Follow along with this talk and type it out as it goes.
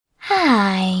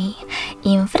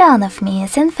In front of me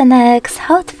is Infinix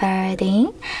Hot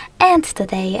 30, and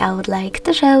today I would like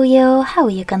to show you how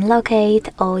you can locate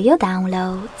all your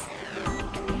downloads.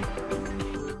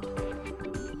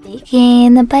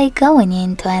 Begin by going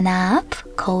into an app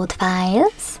called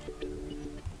Files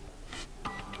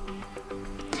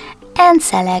and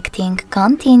selecting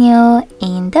Continue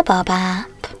in the pop-up.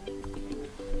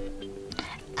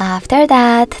 After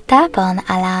that, tap on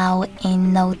Allow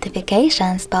in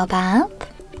Notifications pop-up.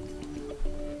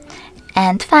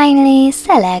 And finally,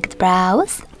 select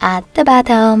Browse at the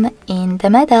bottom in the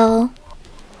middle.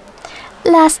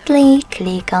 Lastly,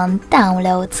 click on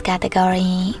Downloads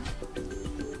category.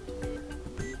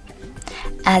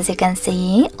 As you can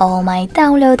see, all my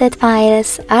downloaded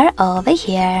files are over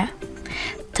here.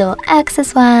 To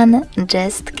access one,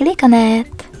 just click on it.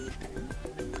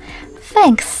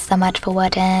 Thanks so much for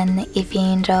watching. If you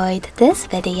enjoyed this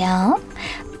video,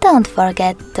 don't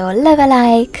forget to leave a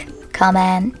like,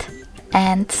 comment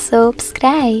and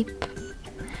subscribe.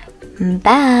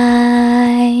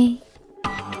 Bye!